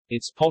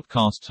It's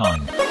podcast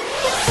time.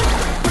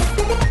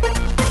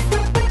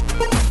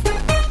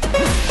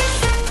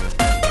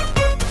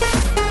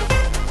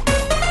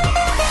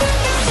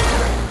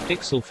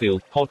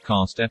 Pixelfield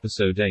Podcast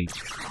Episode 8.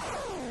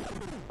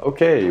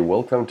 Okay,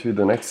 welcome to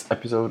the next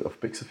episode of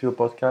Pixelfield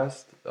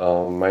Podcast.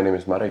 My name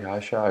is Marek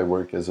Hasha. I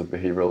work as a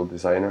behavioral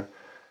designer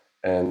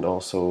and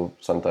also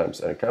sometimes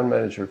an account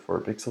manager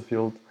for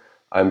Pixelfield.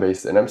 I'm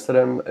based in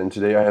Amsterdam, and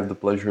today I have the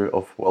pleasure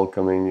of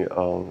welcoming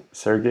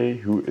Sergey,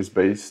 who is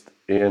based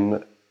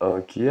in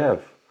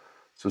Kiev.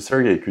 So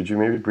Sergey, could you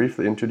maybe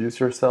briefly introduce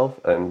yourself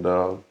and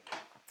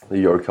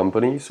your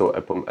company, so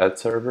Epom Ad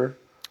Server?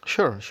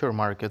 Sure,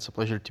 Mark. It's a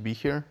pleasure to be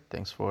here.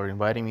 Thanks for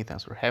inviting me.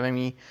 Thanks for having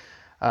me.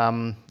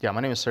 My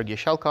name is Sergey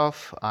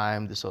Shalkov.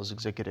 I'm the sales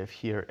executive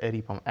here at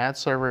Epom Ad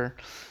Server.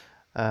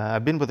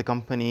 I've been with the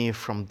company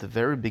from the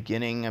very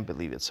beginning. I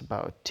believe it's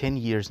about 10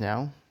 years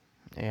now.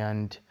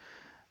 And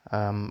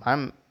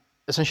I'm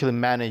essentially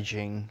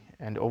managing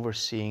and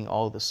overseeing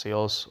all the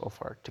sales of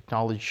our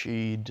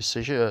technology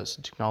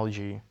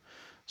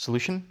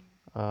solution,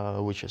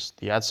 which is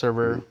the ad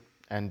server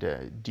and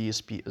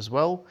DSP as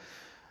well.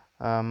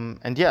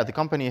 The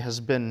company has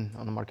been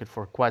on the market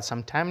for quite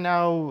some time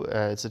now.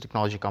 It's a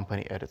technology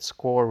company at its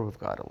core. We've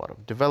got a lot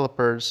of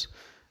developers,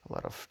 a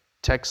lot of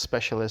tech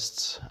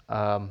specialists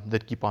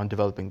that keep on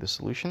developing the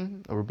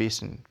solution. We're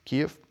based in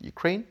Kiev,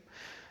 Ukraine.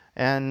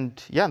 And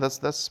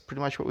that's pretty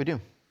much what we do.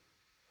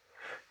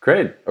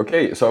 Great.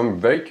 Okay, so I'm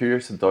very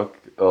curious to talk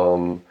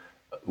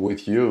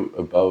with you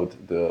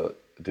about the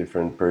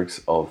different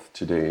perks of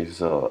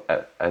today's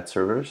ad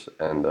servers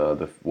and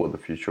what the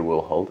future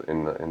will hold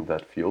in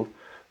that field.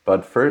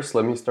 But first,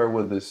 let me start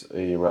with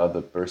a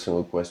rather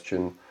personal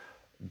question.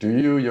 Do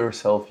you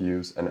yourself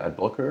use an ad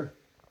blocker?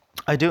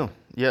 I do,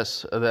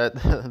 yes.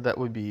 That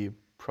would be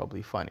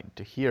probably funny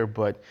to hear,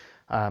 but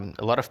a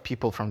lot of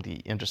people from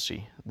the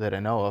industry that I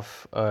know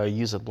of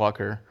use ad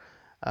blocker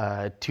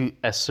to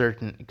a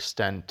certain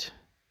extent,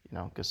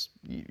 because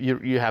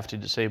you have to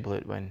disable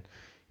it when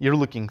you're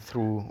looking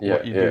through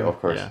what you do. Yeah, of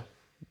course. Yeah.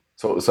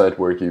 So at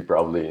work you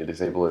probably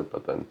disable it,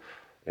 but then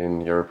in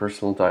your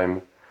personal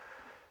time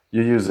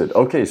you use it.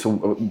 Okay, so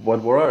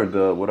what are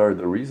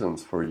the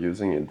reasons for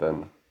using it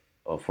then,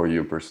 for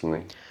you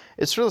personally?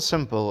 It's real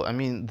simple. I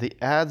mean, the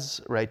ads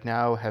right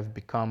now have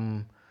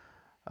become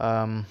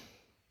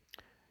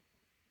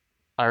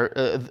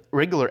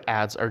regular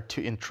ads are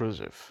too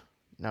intrusive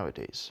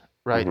nowadays,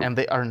 right? Mm-hmm. And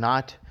they are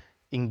not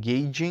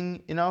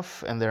engaging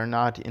enough, and they're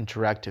not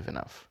interactive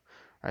enough,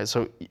 right?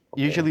 So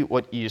usually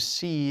what you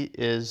see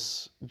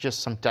is just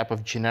some type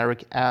of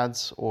generic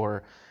ads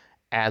or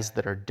ads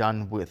that are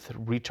done with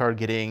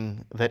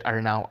retargeting that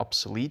are now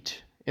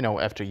obsolete.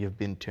 After you've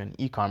been to an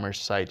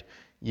e-commerce site,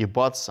 you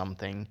bought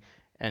something,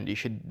 and you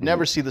should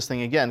never see this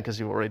thing again because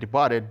you've already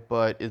bought it,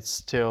 but it's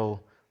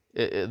still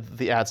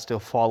the ad still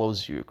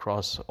follows you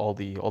across all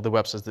the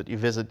websites that you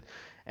visit,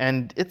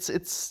 and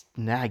it's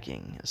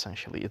nagging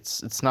essentially.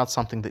 It's not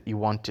something that you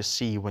want to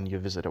see when you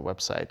visit a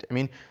website. I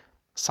mean,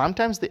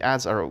 sometimes the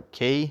ads are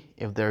okay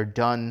if they're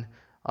done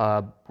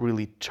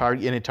really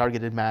in a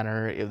targeted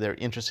manner, if they're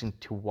interesting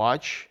to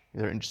watch,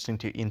 if they're interesting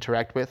to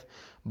interact with,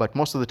 but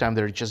most of the time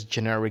they're just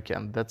generic,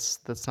 and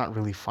that's not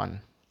really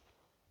fun.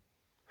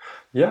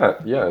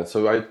 Yeah.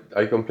 So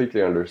I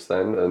completely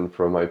understand, and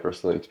from my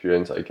personal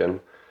experience, I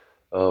can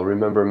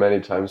remember many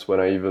times when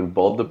I even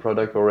bought the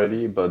product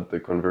already, but the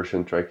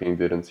conversion tracking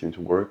didn't seem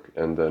to work,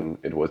 and then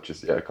it was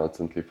just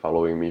constantly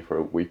following me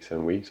for weeks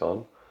and weeks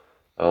on.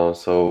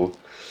 Do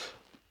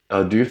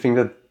you think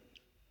that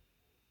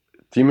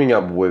teaming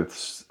up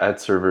with ad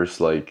servers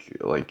like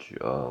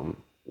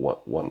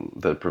one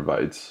that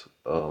provides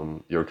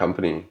your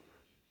company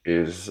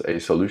is a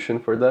solution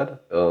for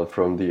that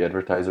from the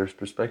advertiser's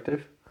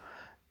perspective?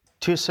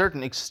 To a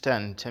certain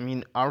extent, I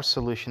mean, our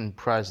solution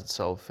prides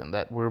itself in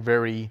that we're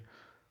very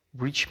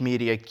rich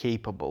media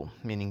capable,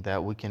 meaning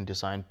that we can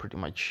design pretty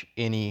much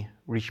any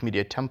rich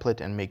media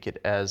template and make it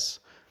as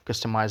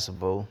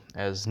customizable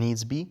as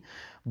needs be.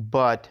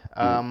 But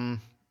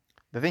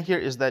the thing here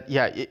is that,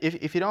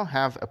 if you don't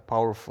have a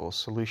powerful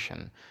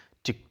solution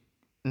to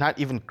not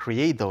even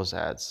create those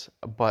ads,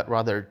 but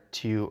rather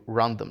to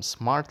run them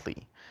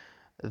smartly,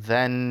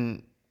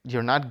 then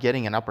you're not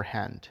getting an upper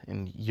hand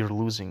and you're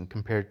losing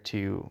compared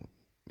to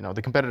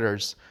the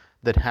competitors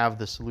that have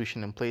the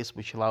solution in place,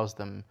 which allows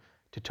them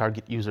to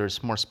target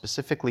users more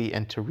specifically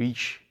and to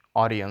reach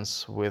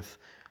audience with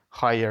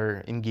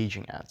higher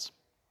engaging ads.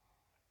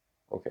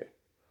 Okay.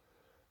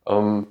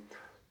 So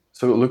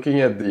looking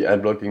at the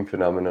ad blocking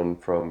phenomenon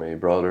from a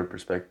broader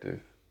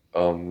perspective,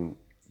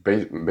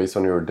 based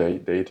on your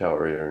data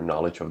or your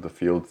knowledge of the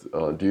field,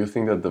 do you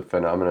think that the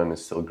phenomenon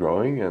is still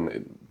growing,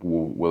 and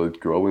will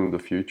it grow in the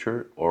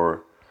future,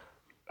 or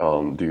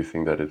do you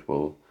think that it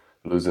will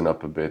loosen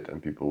up a bit and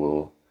people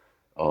will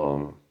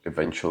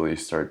eventually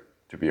start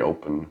to be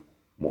open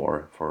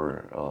more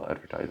for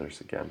advertisers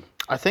again?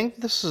 I think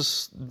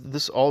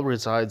this all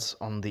resides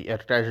on the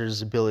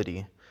advertiser's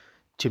ability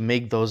to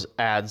make those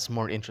ads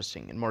more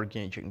interesting and more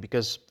engaging.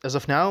 Because as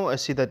of now, I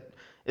see that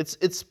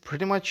It's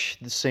pretty much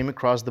the same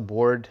across the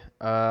board,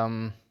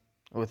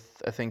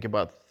 with I think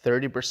about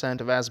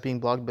 30% of ads being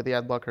blocked by the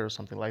ad blocker or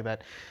something like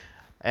that.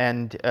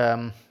 And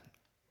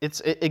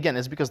again,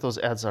 it's because those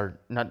ads are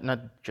not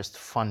just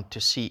fun to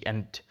see.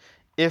 And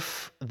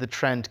if the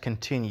trend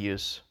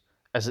continues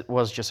as it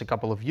was just a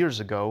couple of years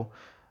ago,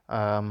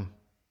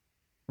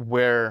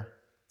 where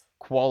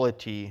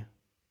quality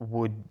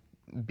would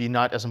be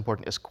not as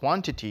important as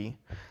quantity,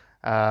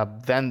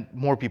 then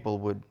more people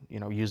would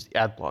use the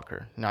ad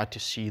blocker, not to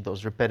see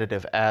those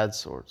repetitive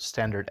ads or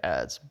standard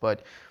ads.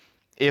 But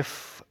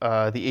if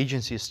the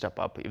agencies step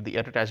up, if the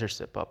advertisers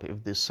step up,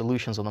 if the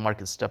solutions on the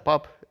market step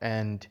up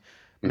and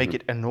make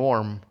it a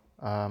norm,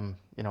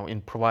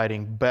 in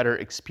providing better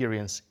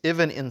experience,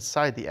 even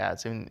inside the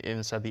ads,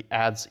 inside the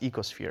ads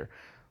ecosphere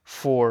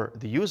for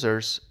the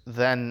users,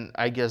 then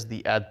I guess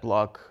the ad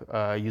block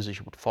usage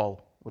would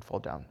fall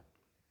down.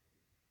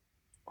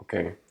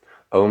 Okay.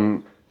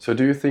 So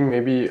do you think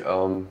maybe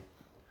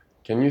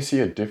can you see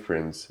a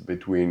difference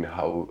between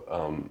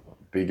how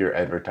bigger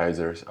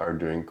advertisers are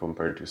doing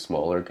compared to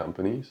smaller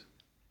companies?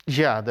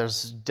 Yeah,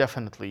 there's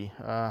definitely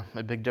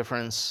a big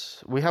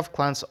difference. We have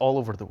clients all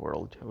over the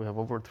world. We have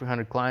over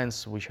 300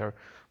 clients, which are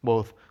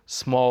both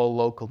small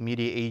local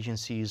media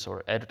agencies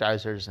or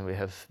advertisers, and we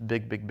have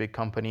big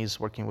companies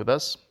working with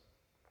us,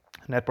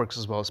 networks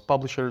as well as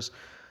publishers.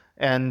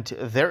 And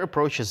their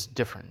approach is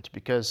different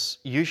because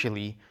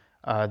usually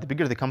the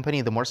bigger the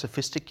company, the more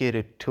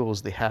sophisticated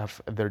tools they have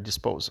at their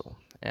disposal.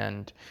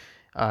 And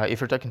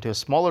if you're talking to a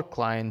smaller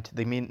client,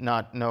 they may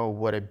not know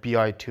what a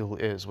BI tool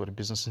is, what a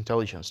business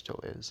intelligence tool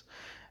is.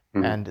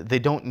 And they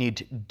don't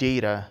need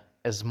data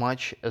as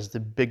much as the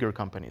bigger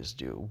companies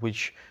do,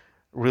 which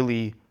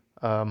really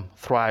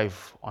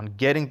thrive on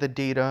getting the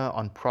data,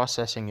 on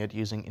processing it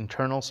using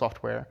internal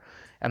software,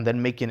 and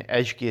then making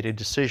educated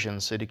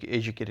decisions,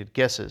 educated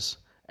guesses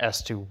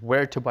as to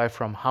where to buy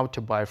from, how to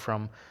buy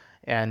from.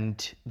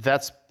 And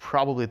that's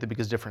probably the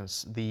biggest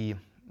difference. The,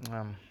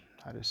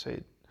 how do you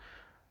say it?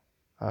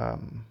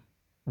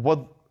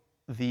 What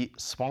the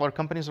smaller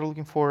companies are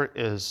looking for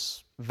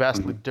is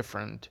vastly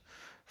different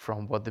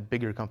from what the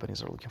bigger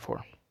companies are looking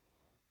for.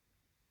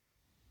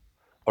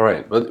 All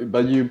right,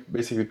 but you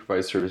basically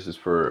provide services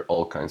for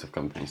all kinds of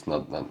companies,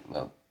 not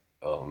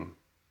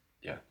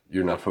yeah,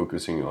 you're not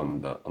focusing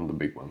on the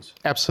big ones.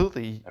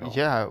 Absolutely,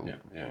 Yeah.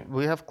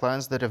 We have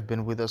clients that have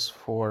been with us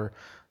for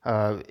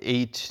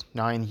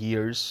 8-9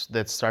 years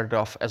that started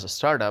off as a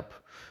startup,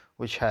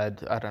 which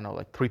had, I don't know,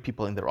 like 3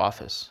 people in their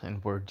office,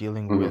 and were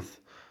dealing with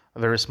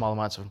very small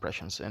amounts of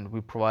impressions. And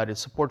we provided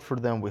support for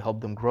them, we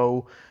helped them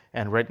grow,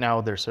 and right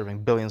now they're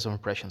serving billions of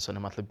impressions on a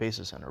monthly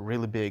basis and are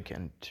really big.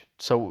 And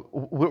so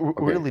we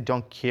really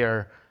don't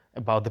care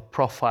about the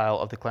profile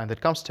of the client that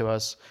comes to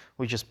us.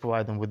 We just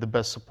provide them with the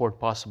best support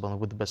possible and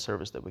with the best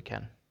service that we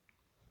can.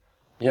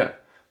 Yeah,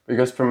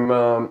 because from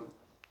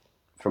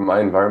my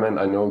environment,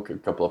 I know a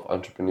couple of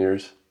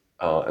entrepreneurs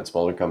at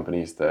smaller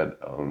companies that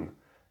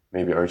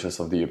maybe are just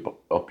of the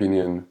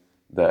opinion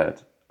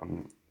that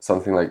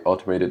something like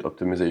automated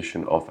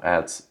optimization of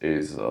ads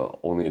is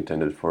only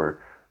intended for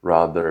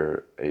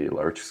rather a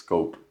large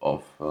scope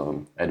of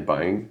ad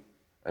buying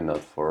and not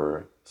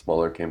for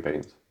smaller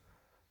campaigns.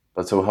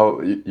 But so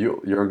how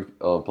your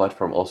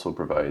platform also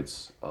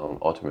provides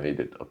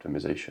automated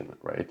optimization,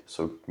 right?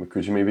 So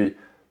could you maybe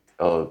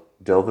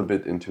delve a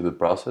bit into the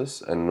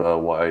process and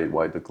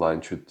why the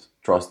client should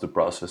trust the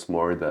process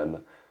more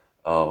than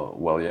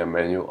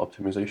manual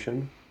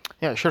optimization?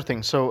 Yeah, sure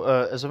thing. So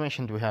as I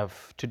mentioned, we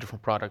have 2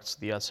 different products,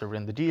 the ad server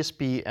and the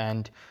DSP,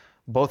 and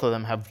both of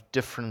them have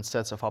different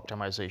sets of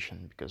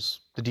optimization because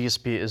the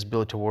DSP is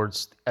built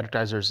towards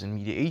advertisers and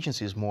media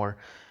agencies more,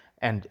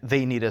 and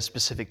they need a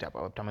specific type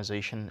of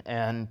optimization.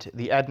 And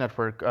the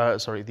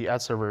the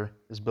ad server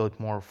is built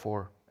more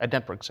for ad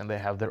networks, and they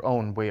have their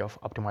own way of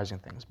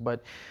optimizing things.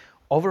 But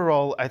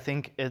overall, I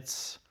think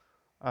it's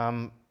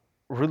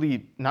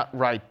really not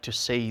right to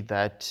say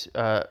that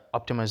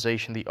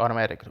optimization, the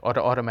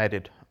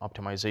automated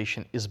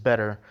optimization, is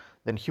better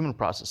than human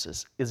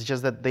processes. It's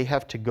just that they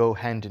have to go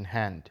hand in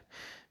hand,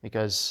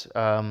 because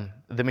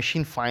the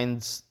machine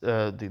finds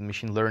the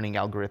machine learning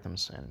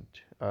algorithms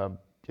and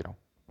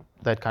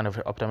that kind of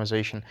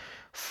optimization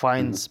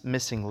finds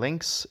missing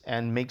links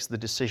and makes the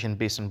decision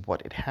based on what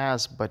it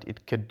has, but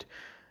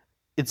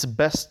it's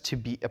best to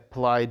be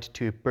applied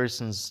to a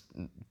person's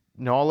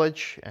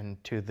knowledge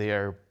and to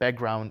their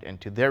background and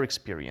to their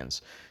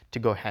experience to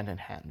go hand in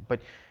hand.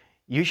 But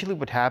usually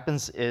what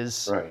happens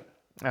is, Right.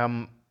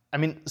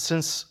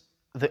 Since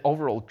the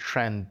overall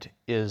trend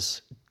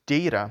is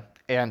data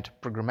and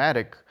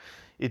programmatic,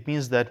 it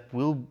means that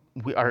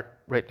we are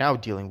right now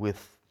dealing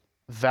with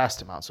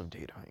vast amounts of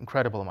data,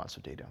 incredible amounts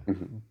of data.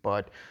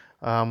 But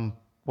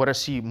what I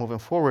see moving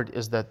forward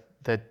is that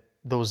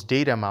those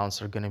data amounts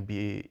are going to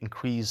be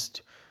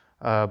increased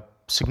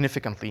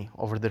significantly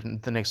over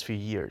the next few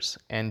years.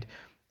 And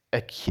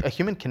a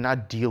human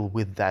cannot deal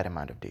with that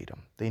amount of data.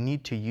 They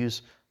need to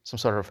use some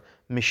sort of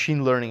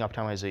machine learning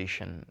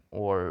optimization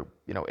or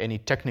any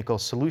technical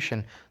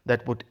solution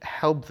that would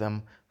help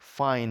them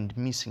find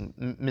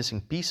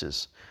missing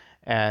pieces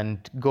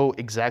and go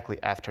exactly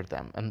after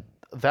them. And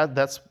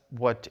that's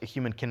what a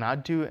human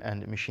cannot do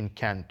and a machine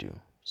can do.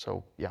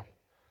 So yeah.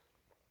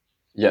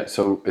 Yeah,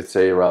 so it's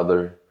a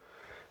rather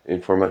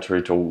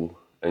informatory tool,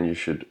 and you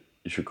should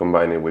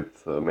combine it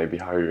with maybe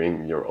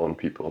hiring your own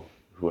people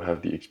who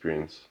have the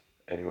experience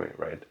anyway,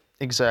 right?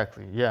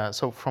 Exactly. Yeah.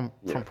 So from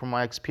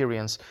my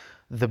experience,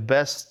 the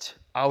best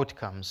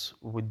outcomes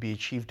would be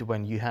achieved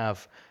when you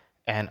have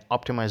an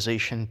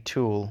optimization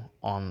tool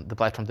on the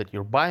platform that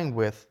you're buying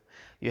with.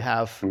 You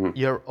have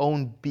your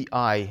own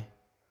BI,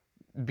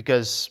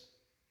 because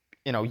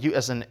you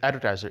as an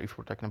advertiser, if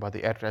we're talking about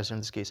the advertiser in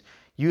this case,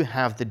 you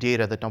have the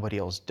data that nobody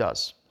else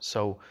does.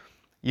 So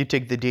you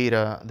take the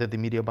data that the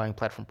media buying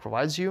platform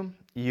provides you,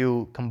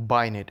 you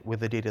combine it with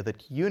the data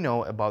that you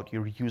know about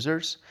your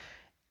users,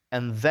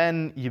 and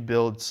then you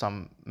build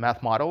some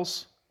math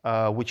models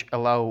which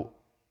allow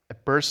a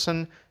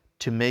person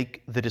to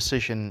make the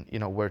decision,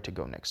 where to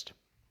go next.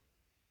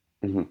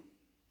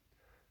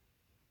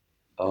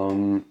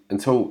 And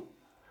so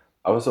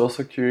I was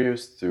also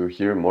curious to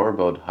hear more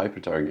about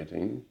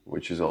hypertargeting,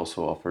 which is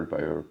also offered by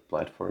your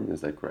platform.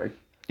 Is that correct?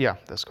 Yeah,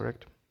 that's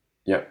correct.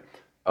 Yeah.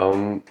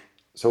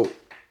 So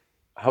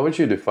how would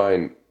you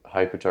define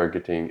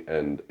hypertargeting,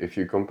 and if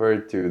you compare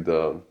it to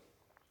the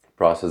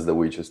process that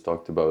we just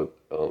talked about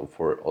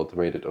for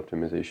automated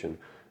optimization,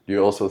 do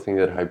you also think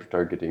that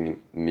hypertargeting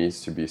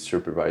needs to be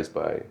supervised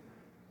by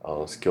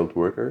skilled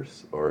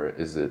workers, or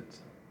is it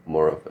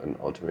more of an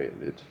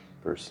automated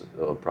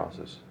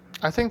process?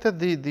 I think that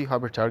the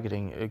harbor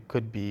targeting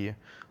could be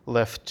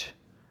left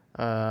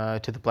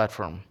to the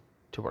platform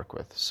to work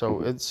with.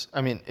 So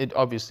it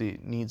obviously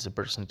needs a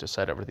person to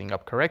set everything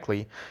up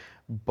correctly,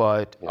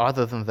 but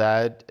other than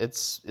that,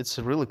 it's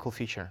a really cool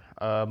feature.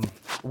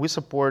 We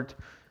support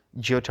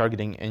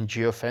geo-targeting and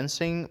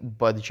geofencing,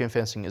 but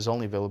geofencing is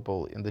only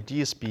available in the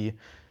DSP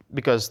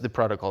because the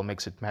protocol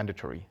makes it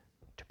mandatory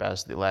to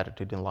pass the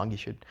latitude and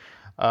longitude.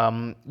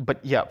 But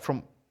yeah,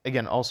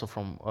 also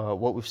from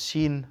what we've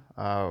seen,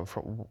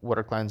 from what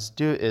our clients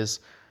do,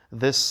 is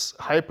this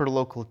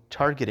hyperlocal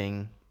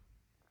targeting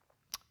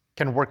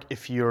can work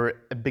if you're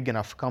a big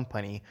enough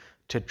company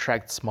to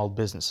attract small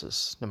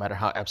businesses, no matter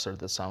how absurd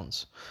that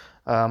sounds.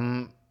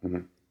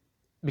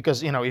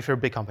 Because if you're a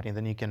big company,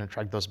 then you can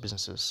attract those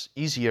businesses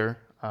easier.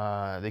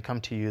 They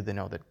come to you, they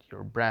know that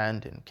you're a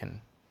brand and can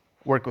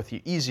work with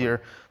you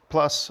easier.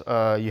 Plus,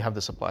 you have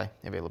the supply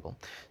available.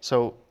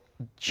 So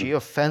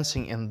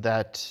geofencing in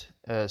that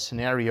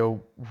scenario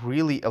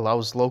really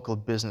allows local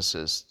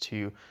businesses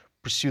to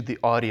pursue the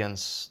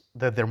audience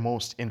that they're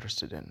most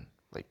interested in.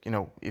 Like,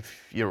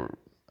 if you're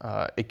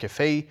a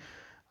cafe,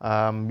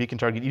 you can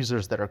target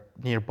users that are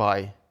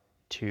nearby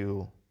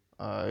to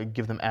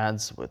give them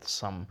ads with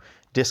some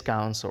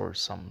discounts or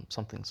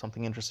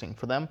something interesting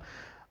for them.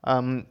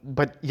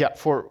 But yeah,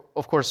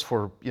 of course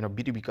for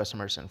B2B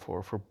customers and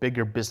for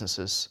bigger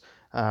businesses,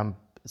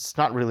 it's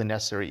not really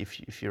necessary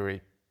if you're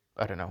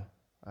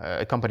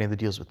a company that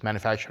deals with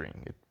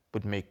manufacturing. It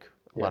would make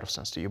a lot of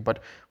sense to you.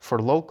 But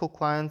for local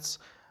clients,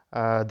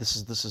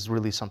 this is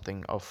really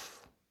something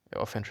of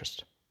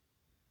interest.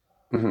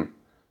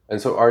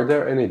 And so, are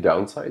there any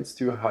downsides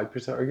to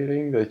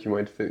hyper-targeting that you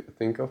might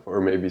think of, or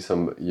maybe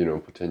some,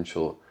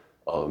 potential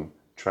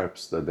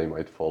traps that they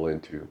might fall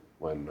into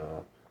when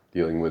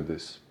dealing with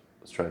this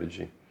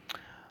strategy?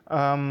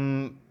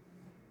 There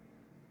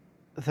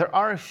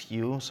are a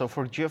few. So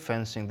for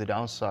geofencing, the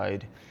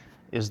downside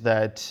is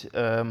that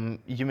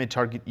you may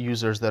target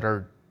users that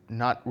are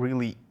not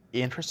really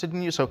interested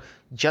in you. So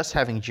just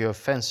having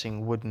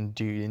geofencing wouldn't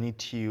do. You need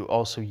to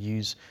also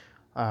use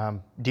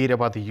data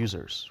about the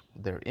users,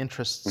 their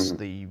interests.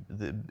 They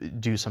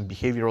do some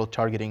behavioral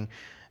targeting,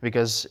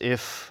 because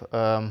if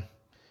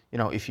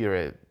you're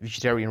a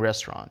vegetarian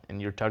restaurant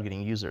and you're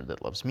targeting a user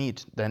that loves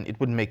meat, then it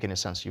wouldn't make any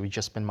sense. You would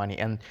just spend money.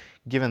 And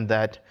given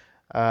that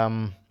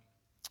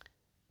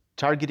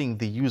targeting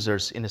the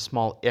users in a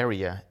small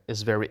area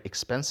is very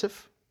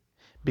expensive,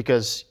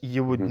 because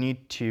you would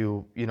need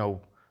to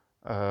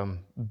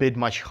bid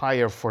much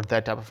higher for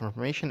that type of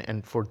information,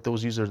 and for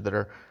those users that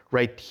are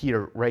right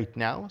here, right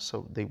now,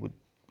 so they would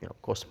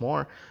cost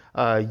more.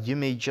 You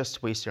may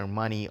just waste your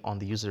money on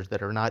the users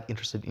that are not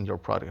interested in your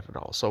product at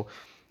all. So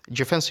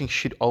geofencing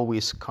should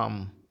always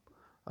come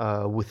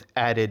with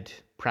added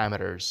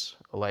parameters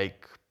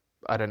like,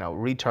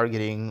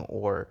 retargeting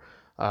or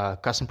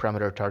custom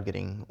parameter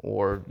targeting,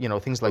 or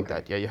things like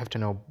that. Yeah, you have to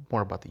know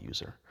more about the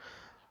user.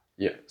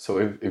 Yeah, so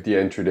if the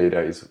entry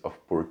data is of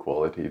poor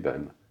quality,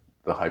 then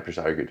the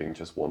hyper-targeting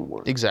just won't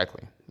work.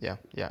 Exactly. Yeah.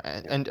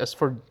 And as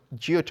for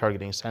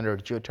geo-targeting,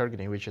 standard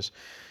geo-targeting, which is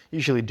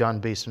usually done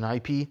based on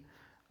IP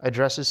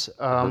addresses,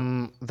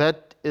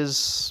 that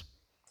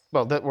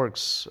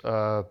works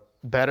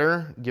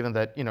better, given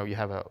that you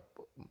have a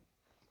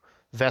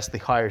vastly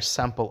higher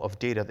sample of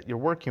data that you're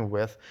working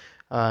with,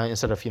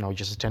 instead of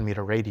just a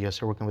 10-meter radius.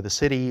 You're working with a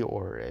city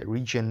or a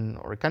region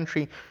or a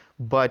country.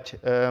 But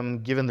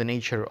given the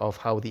nature of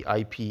how the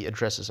IP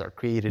addresses are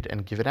created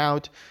and given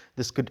out,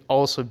 this could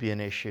also be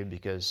an issue,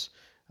 because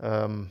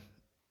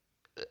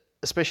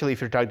especially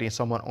if you're targeting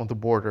someone on the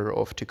border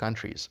of two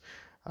countries.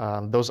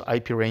 Those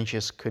IP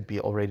ranges could be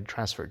already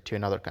transferred to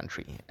another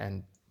country,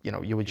 and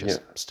you would Yeah.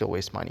 just still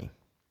waste money.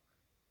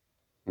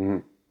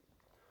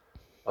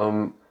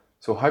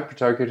 So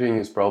hyper-targeting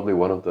is probably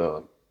one of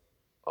the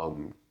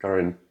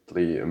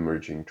currently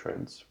emerging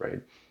trends,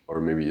 right? Or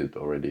maybe it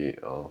already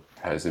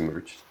has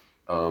emerged.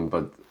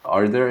 But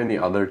are there any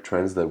other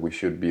trends that we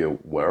should be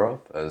aware of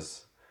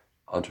as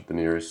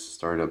entrepreneurs,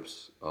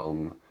 startups,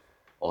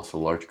 also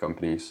large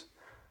companies?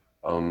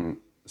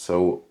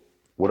 So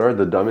what are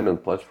the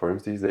dominant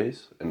platforms these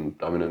days and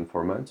dominant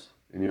formats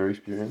in your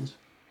experience?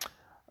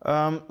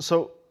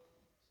 So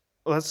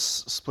let's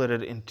split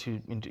it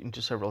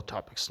into several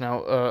topics.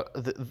 Now,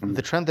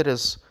 the trend that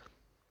is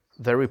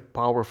very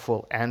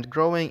powerful and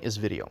growing is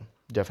video,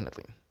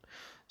 definitely.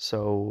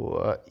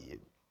 So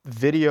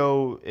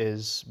video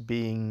is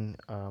being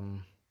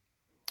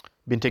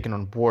taken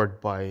on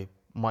board by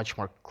much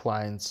more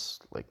clients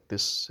like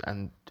this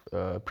and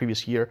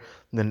previous year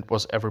than it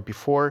was ever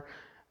before.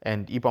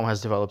 And EPAM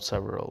has developed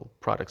several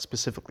products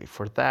specifically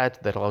for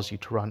that allows you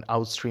to run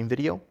outstream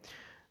video,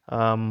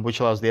 which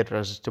allows the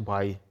advertisers to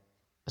buy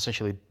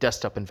essentially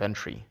desktop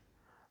inventory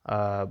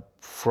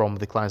from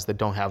the clients that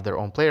don't have their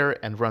own player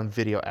and run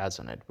video ads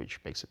on it, which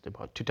makes it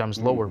about 2 times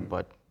lower,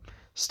 but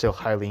still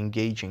highly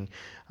engaging.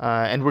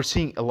 And we're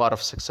seeing a lot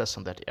of success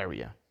in that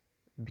area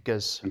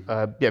because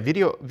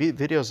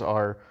videos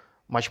are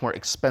much more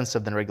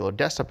expensive than regular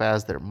desktop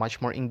ads. They're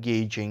much more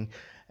engaging,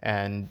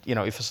 and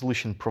if a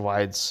solution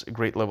provides a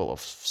great level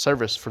of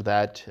service for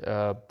that,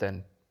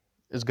 then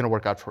it's going to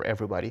work out for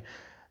everybody.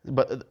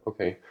 But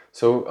Okay,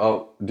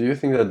 so do you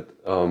think that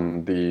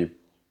the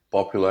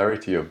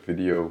popularity of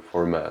video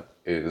format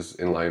is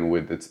in line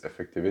with its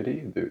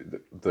effectivity? Do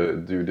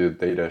the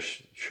data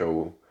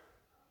show,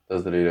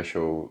 does the data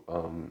show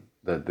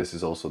that this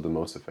is also the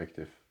most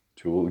effective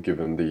tool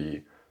given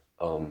the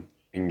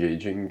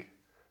engaging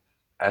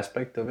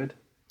aspect of it?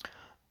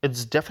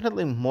 it's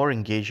definitely more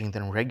engaging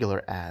than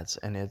regular ads,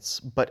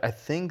 but I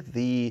think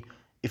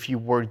if you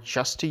were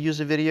just to use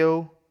a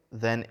video,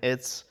 then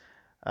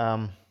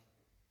um,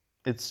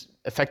 its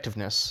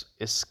effectiveness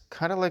is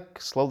kind of like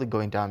slowly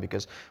going down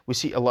because we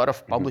see a lot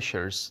of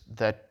publishers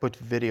that put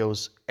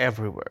videos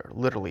everywhere,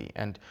 literally,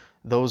 and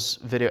those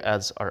video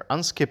ads are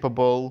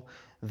unskippable.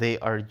 They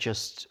are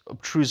just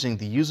obtrusing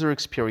the user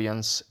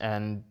experience,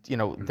 and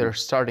they're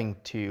starting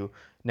to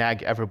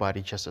nag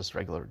everybody just as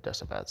regular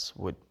desktop ads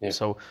would. Yeah.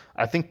 So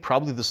I think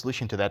probably the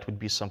solution to that would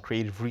be some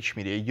creative rich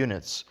media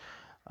units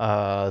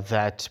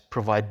that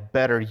provide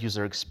better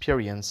user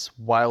experience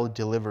while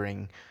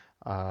delivering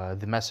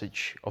the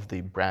message of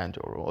the brand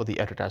or the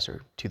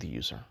advertiser to the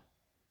user.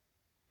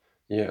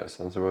 Yeah,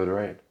 sounds about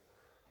right.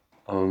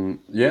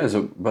 Yeah,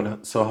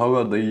 so how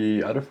about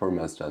the other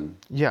formats then?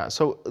 Yeah,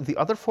 so the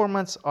other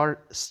formats are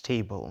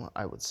stable,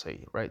 I would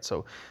say, right?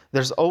 So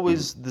there's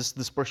always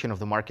this portion of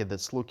the market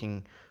that's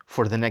looking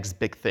for the next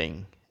big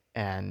thing.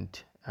 And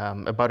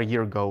about a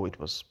year ago, it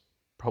was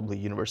probably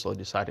universally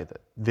decided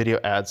that video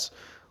ads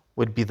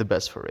would be the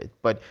best for it.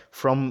 But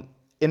from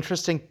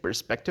interesting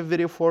perspective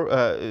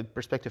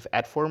perspective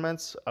ad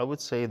formats, I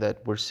would say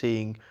that we're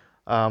seeing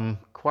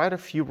quite a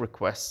few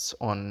requests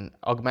on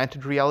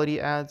augmented reality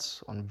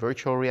ads, on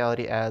virtual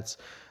reality ads.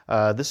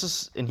 This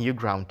is a new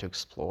ground to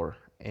explore,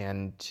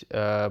 and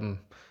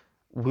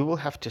we will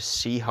have to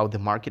see how the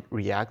market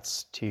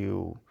reacts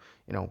to,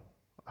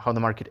 how the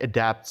market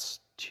adapts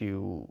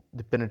to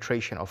the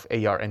penetration of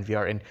AR and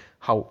VR, and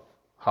how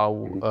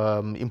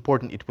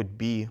important it would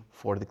be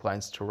for the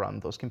clients to run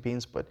those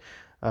campaigns. But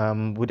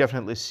we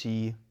definitely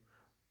see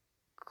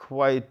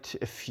quite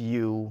a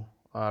few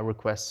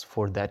requests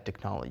for that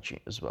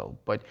technology as well.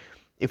 But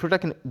if we're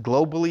talking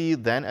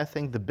globally, then I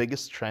think the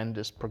biggest trend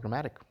is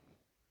programmatic.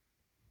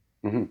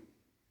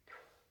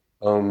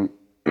 Um,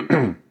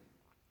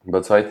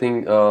 but so I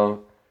think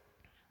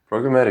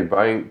programmatic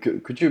buying,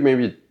 could you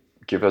maybe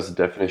give us a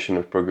definition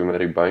of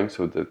programmatic buying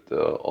so that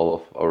all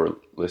of our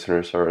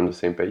listeners are on the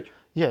same page?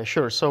 Yeah,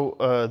 sure. So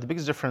the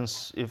biggest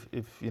difference,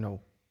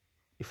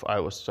 if I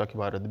was to talk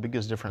about it, the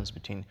biggest difference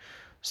between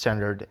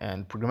standard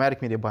and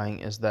programmatic media buying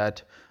is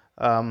that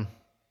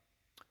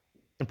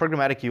in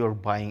programmatic you are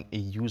buying a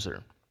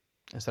user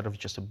instead of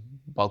just a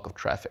bulk of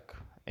traffic,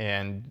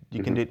 and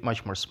you can do it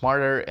much more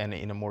smarter and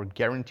in a more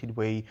guaranteed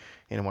way,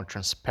 in a more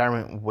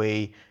transparent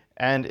way,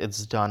 and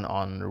it's done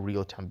on a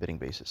real-time bidding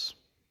basis.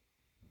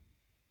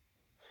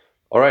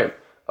 All right.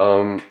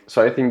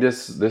 So I think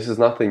this is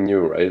nothing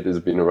new, right? It's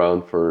been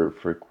around for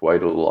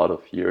quite a lot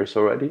of years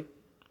already.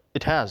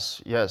 It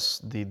has,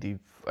 yes.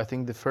 I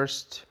think the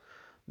first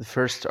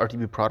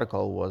RTB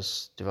protocol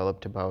was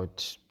developed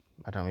about,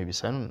 I don't know, maybe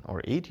 7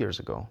 or 8 years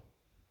ago.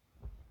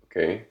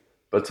 Okay.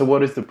 But so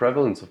what is the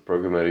prevalence of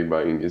programmatic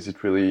buying? Is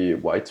it really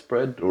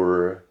widespread,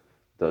 or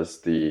does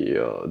the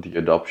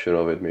adoption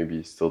of it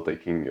maybe still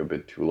taking a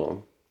bit too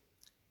long?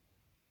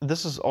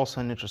 This is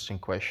also an interesting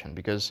question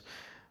because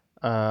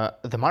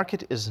the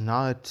market is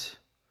not,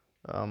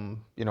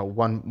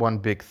 one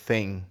big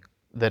thing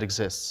that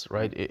exists,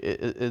 right?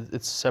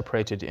 It's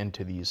separated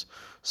into these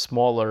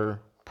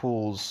smaller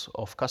pools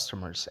of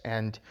customers.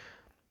 And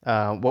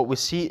what we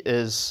see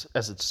is,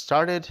 as it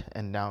started,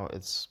 and now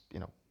it's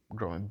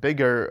growing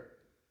bigger,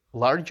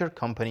 larger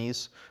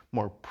companies,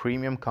 more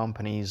premium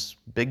companies,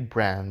 big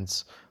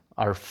brands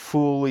are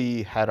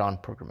fully head-on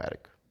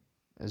programmatic.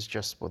 It's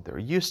just what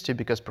they're used to,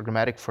 because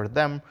programmatic for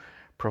them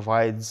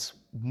provides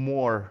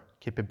more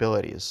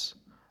capabilities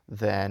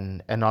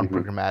than a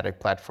non-programmatic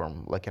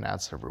platform like an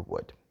ad server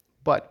would.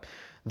 But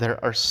there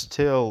are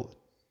still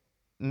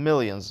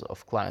millions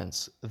of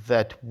clients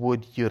that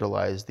would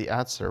utilize the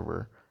ad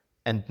server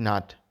and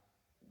not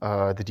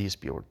the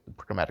DSP or the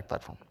programmatic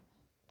platform.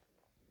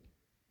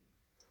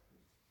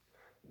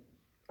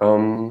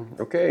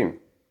 Okay.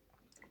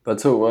 But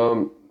so,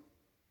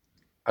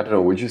 I don't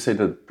know, would you say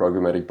that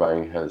programmatic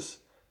buying has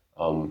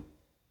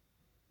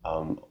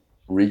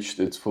reached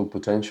its full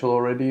potential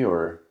already,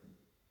 or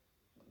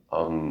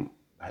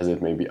has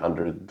it maybe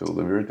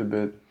under-delivered a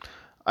bit?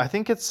 I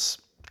think it's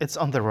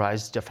on the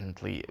rise,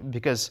 definitely,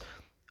 because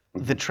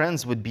the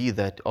trends would be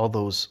that all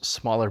those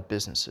smaller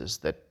businesses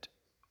that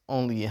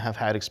only have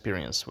had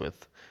experience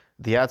with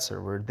the ad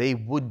server, they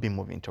would be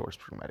moving towards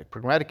programmatic.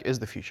 Programmatic is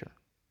the future.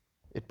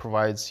 It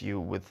provides you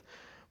with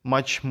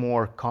much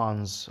more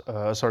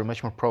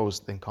much more pros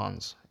than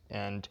cons,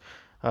 and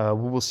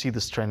we will see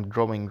this trend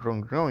growing.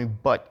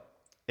 But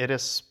it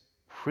is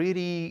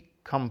pretty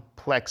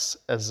complex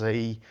as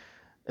a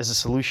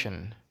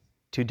solution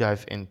to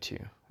dive into.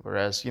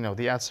 Whereas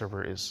the ad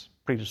server is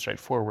pretty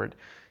straightforward.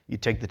 You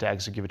take the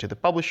tags, you give it to the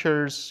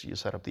publishers, you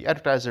set up the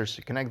advertisers,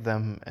 you connect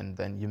them, and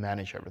then you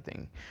manage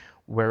everything.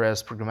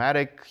 Whereas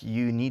programmatic,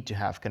 you need to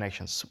have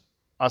connections.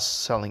 Us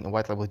selling a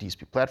white label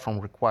DSP platform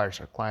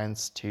requires our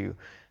clients to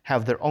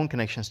have their own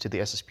connections to the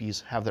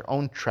SSPs, have their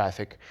own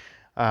traffic,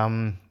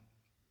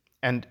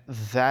 and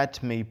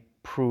that may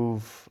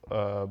prove,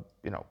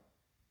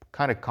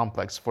 kind of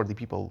complex for the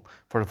people,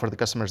 for the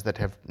customers that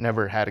have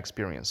never had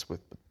experience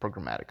with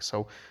programmatic.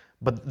 So,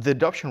 but the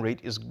adoption rate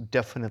is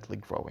definitely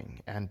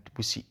growing, and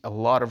we see a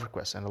lot of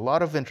requests and a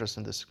lot of interest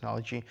in this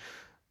technology,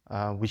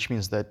 which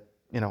means that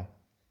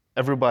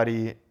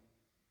everybody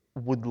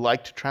would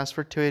like to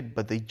transfer to it,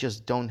 but they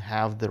just don't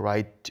have the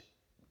right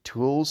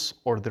tools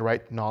or the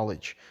right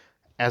knowledge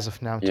as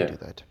of now to do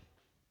that.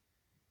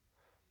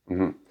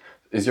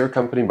 Is your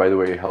company, by the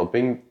way,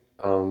 helping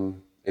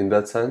in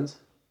that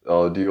sense?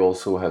 Do you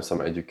also have some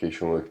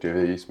educational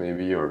activities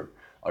maybe, or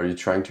are you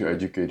trying to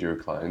educate your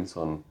clients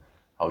on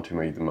how to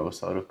make the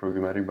most out of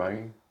programmatic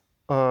buying?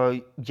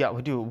 Yeah,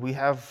 we do. We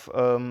have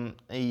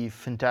a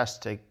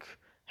fantastic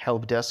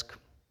help desk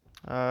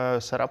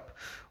set up.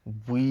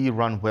 We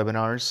run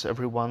webinars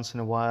every once in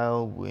a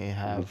while. We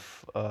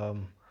have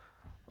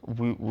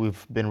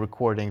we've been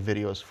recording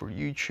videos for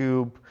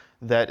YouTube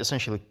that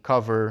essentially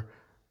cover,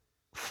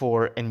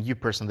 for a new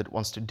person that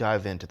wants to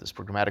dive into this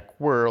programmatic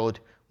world,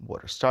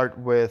 what to start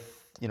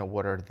with,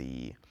 what are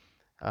the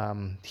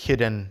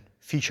hidden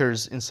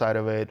features inside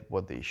of it,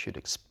 what they should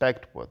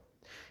expect,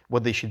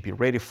 what they should be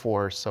ready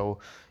for. So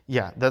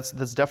yeah,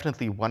 that's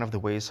definitely one of the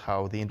ways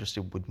how the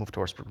industry would move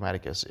towards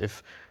programmatic, is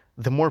if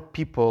the more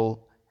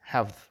people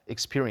have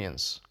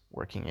experience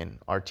working in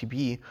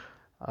RTB,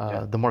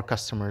 the more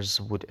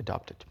customers would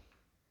adopt it.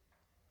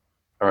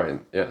 All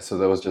right, yeah, so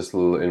that was just a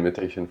little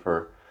invitation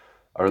for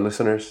our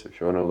listeners. If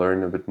you want to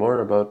learn a bit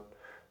more about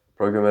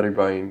programmatic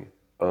buying,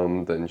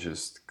 then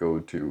just go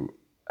to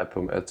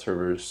Appum Ad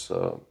Server's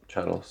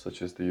channel,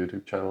 such as the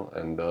YouTube channel,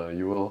 and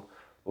you will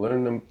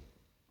learn them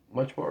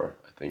much more,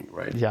 I think,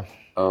 right? Yeah.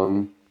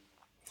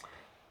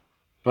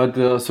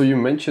 But so you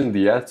mentioned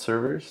the ad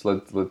servers.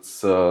 Let's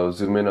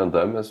zoom in on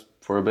them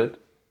for a bit.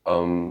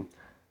 From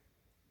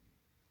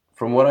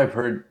what I've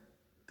heard,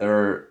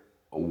 there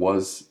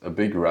was a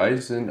big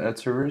rise in ad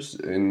servers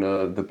in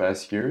the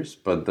past years,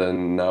 but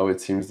then now it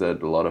seems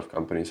that a lot of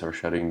companies are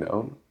shutting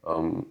down.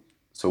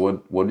 So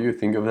what do you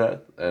think of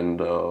that,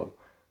 and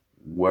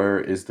where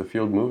is the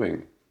field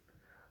moving?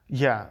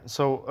 Yeah,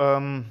 so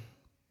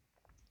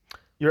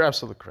you're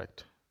absolutely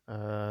correct.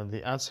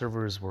 The ad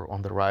servers were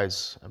on the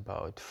rise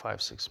about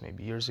 5, 6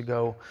 maybe years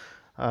ago.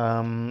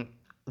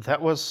 That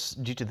was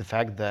due to the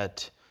fact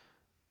that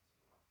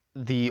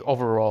the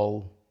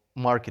overall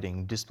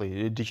marketing,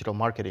 digital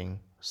marketing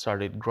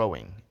started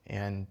growing,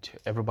 and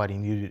everybody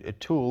needed a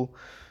tool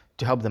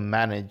to help them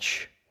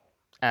manage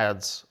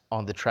ads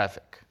on the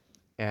traffic.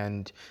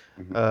 And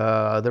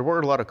there were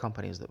a lot of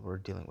companies that were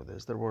dealing with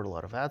this. There were a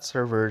lot of ad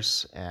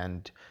servers,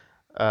 and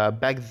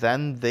back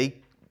then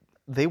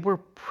they were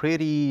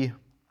pretty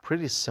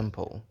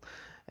simple,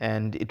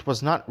 and it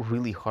was not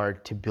really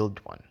hard to build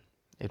one.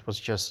 It was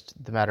just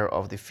the matter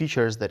of the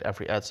features that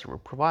every ad server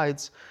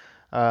provides,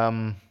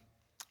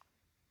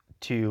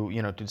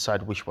 to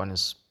decide which one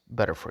is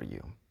better for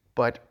you.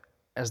 But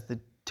as the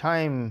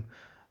time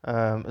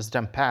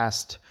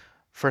passed,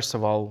 first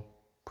of all,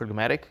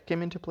 programmatic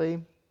came into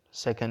play.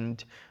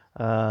 Second,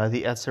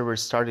 the ad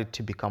servers started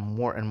to become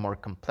more and more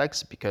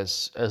complex,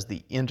 because as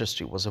the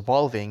industry was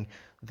evolving,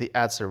 the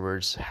ad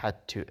servers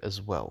had to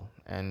as well.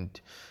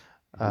 And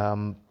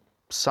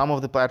some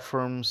of the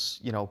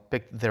platforms,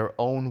 picked their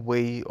own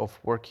way of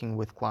working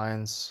with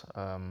clients.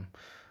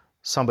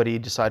 Somebody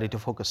decided to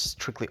focus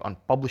strictly on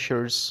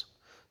publishers.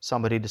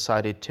 Somebody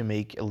decided to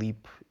make a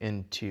leap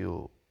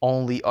into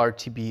only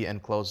RTB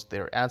and close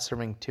their ad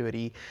serving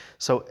activity.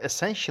 So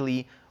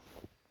essentially,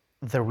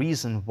 the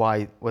reason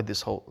why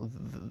this whole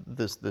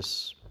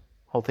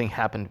thing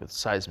happened with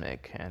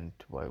Seismic and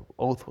why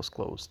Oath was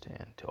closed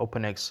and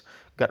OpenX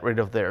got rid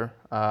of their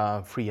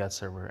free ad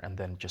server and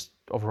then just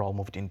overall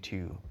moved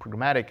into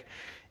programmatic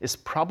is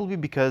probably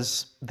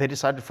because they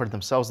decided for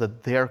themselves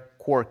that their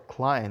core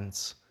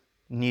clients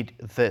need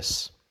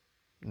this,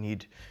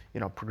 need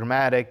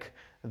programmatic,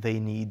 they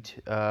need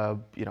a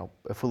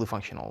fully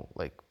functional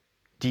like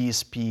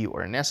DSP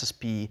or an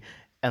SSP,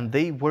 and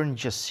they weren't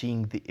just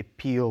seeing the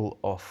appeal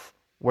of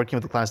working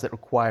with the clients that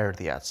require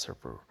the ad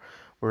server.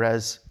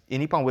 Whereas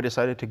in EPAM, we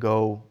decided to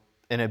go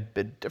in a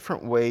bit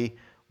different way.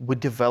 We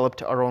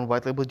developed our own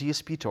white label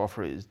DSP to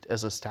offer it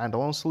as a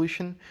standalone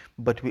solution,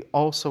 but we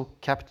also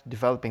kept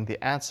developing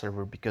the ad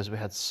server because we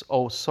had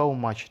so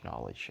much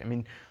knowledge. I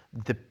mean,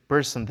 the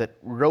person that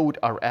wrote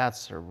our ad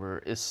server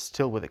is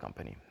still with the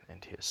company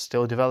and he is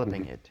still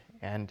developing it.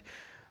 And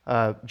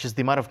just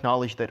the amount of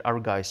knowledge that our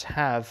guys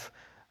have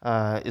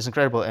is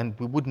incredible, and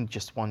we wouldn't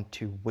just want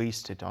to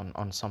waste it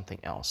on something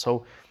else.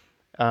 So,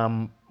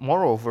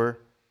 moreover,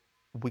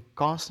 we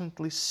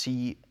constantly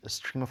see a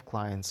stream of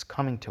clients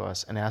coming to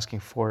us and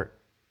asking for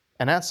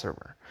an ad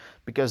server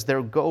because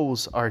their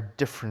goals are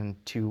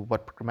different to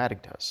what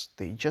programmatic does.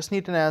 They just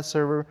need an ad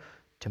server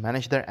to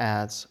manage their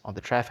ads on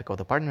the traffic of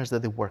the partners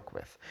that they work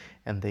with,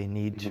 and they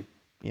need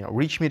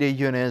rich media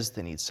units,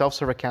 they need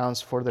self-serve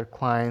accounts for their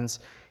clients,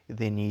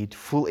 they need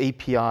full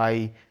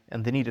API,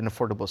 and they need an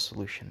affordable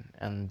solution,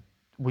 and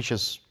which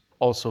is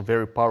also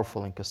very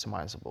powerful and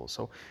customizable.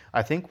 So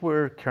I think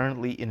we're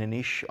currently in a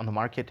niche on the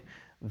market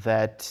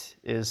that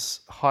is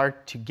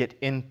hard to get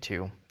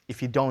into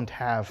if you don't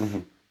have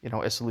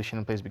a solution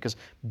in place, because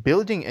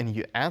building a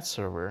new ad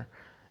server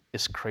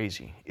is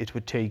crazy. It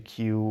would take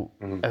you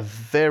a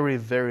very,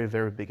 very,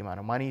 very big amount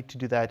of money to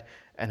do that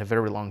and a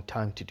very long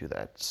time to do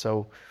that.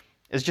 So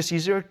it's just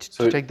easier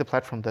to take the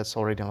platform that's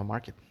already on the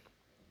market.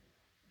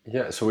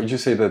 Yeah, so would you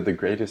say that the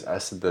greatest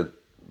asset that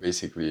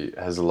basically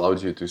has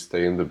allowed you to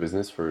stay in the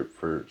business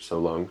for so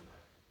long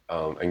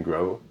and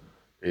grow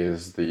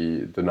is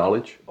the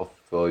knowledge of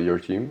your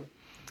team?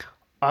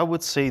 I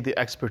would say the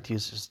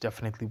expertise is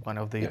definitely one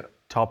of the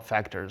top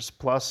factors.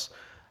 Plus,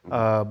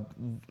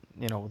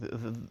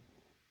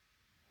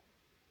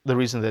 the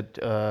reason that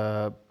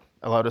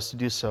allowed us to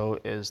do so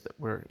is that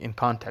we're in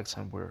context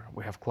and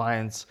we have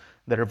clients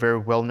that are very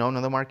well known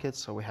in the market.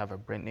 So we have a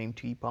brand name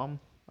to EPAM,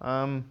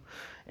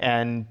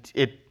 and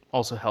it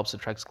also helps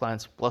attract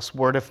clients. Plus,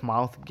 word of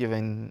mouth,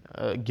 given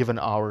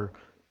our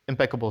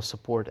impeccable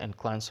support and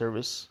client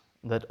service,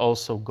 that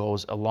also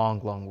goes a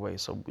long way.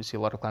 So we see a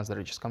lot of clients that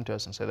are just come to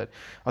us and say that,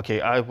 okay,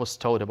 I was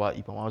told about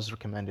EPAM, I was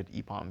recommended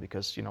EPAM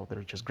because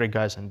they're just great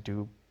guys and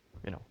do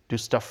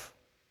stuff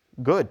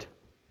good.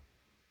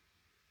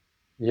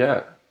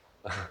 Yeah.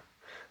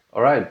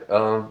 All right.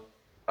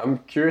 I'm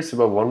curious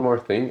about one more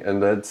thing,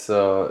 and that's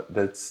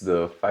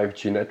the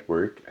 5G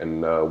network,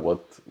 and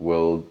what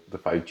will the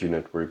 5G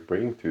network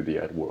bring to the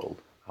ad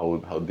world?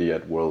 How the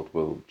ad world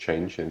will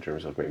change in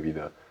terms of maybe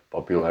the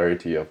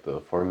popularity of the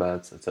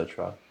formats,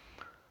 etc.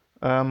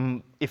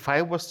 If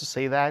I was to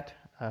say that,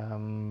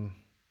 where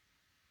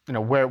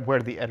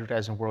the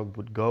advertising world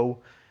would go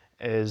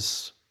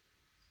is,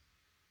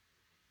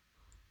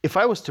 if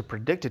I was to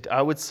predict it,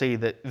 I would say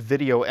that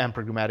video and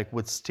programmatic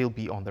would still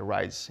be on the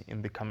rise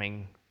in the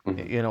coming,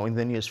 in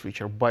the nearest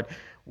future. But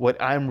what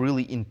I'm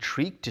really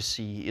intrigued to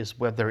see is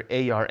whether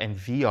AR and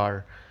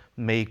VR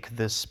make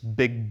this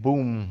big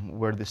boom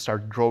where they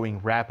start growing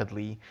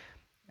rapidly.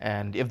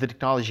 And if the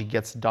technology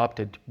gets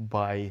adopted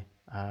by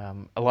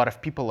a lot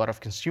of people, a lot of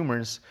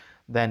consumers,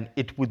 then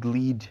it would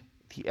lead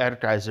the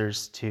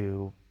advertisers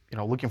to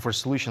looking for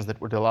solutions that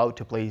would allow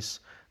to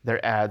place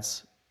their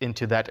ads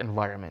into that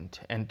environment.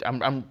 And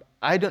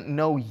I don't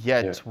know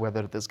yet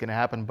whether this is going to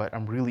happen, but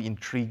I'm really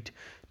intrigued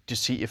to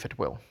see if it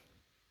will.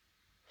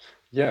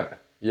 Yeah.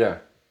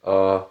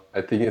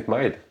 I think it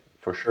might,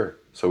 for sure.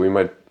 So we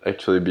might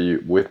actually be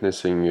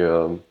witnessing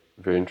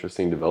very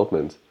interesting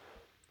development,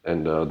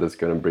 and that's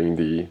going to bring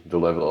the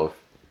level of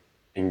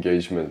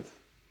engagement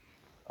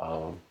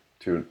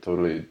to a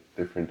totally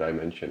different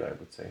dimension, I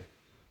would say.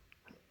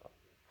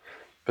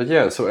 But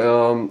yeah,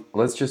 so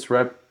let's just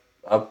wrap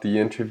up the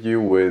interview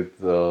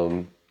with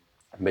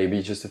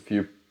maybe just a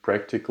few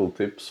practical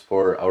tips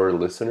for our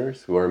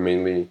listeners who are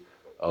mainly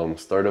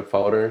startup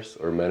founders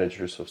or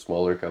managers of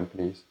smaller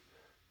companies.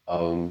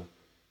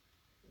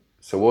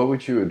 So what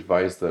would you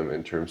advise them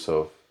in terms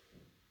of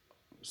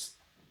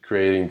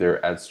creating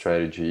their ad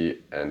strategy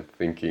and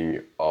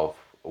thinking of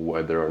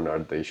whether or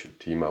not they should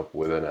team up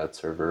with an ad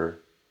server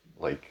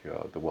like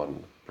the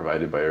one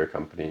provided by your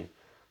company,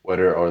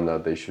 whether or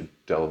not they should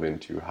delve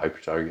into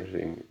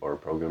hyper-targeting or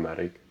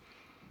programmatic?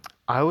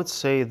 I would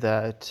say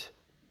that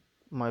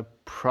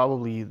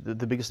probably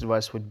the biggest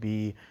advice would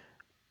be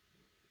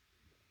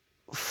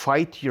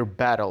fight your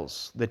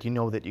battles that you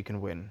know that you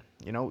can win.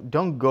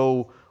 Don't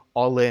go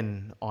all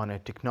in on a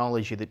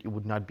technology that you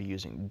would not be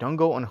using. Don't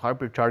go on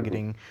hyper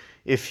targeting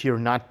if you're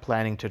not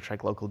planning to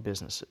attract local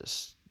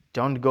businesses.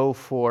 Don't go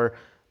for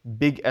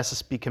big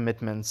SSP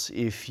commitments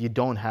if you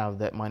don't have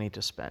that money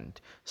to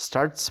spend.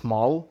 Start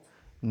small,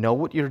 know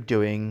what you're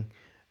doing,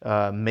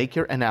 make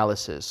your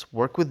analysis,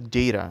 work with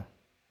data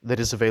that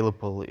is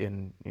available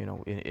in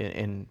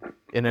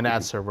an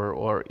ad server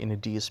or in a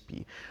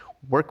DSP.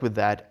 Work with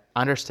that,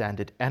 understand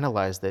it,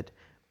 analyze it,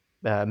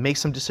 make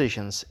some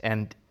decisions,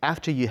 and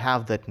after you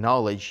have that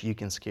knowledge, you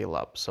can scale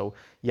up. So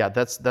yeah,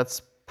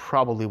 that's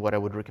probably what I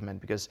would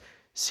recommend, because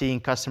seeing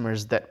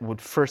customers that would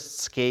first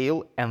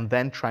scale and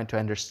then trying to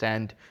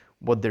understand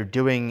what they're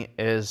doing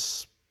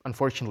is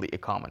unfortunately a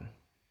common.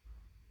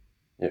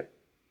 Yeah.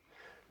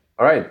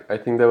 All right. I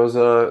think that was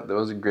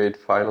a great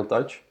final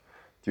touch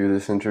to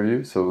this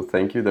interview. So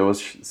thank you. That was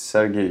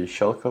Sergey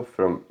Shelkov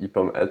from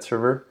EPAM Ad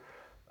Server.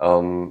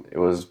 It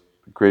was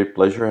a great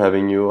pleasure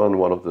having you on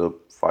one of the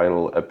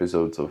final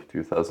episodes of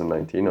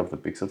 2019 of the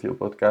Pixelfield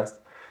podcast.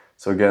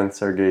 So again,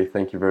 Sergey,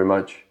 thank you very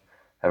much.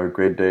 Have a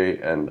great day,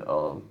 and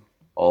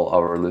all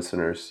our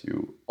listeners,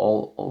 you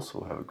all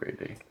also have a great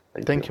day.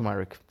 Thank you,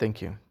 Marek.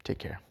 Thank you. Take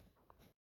care.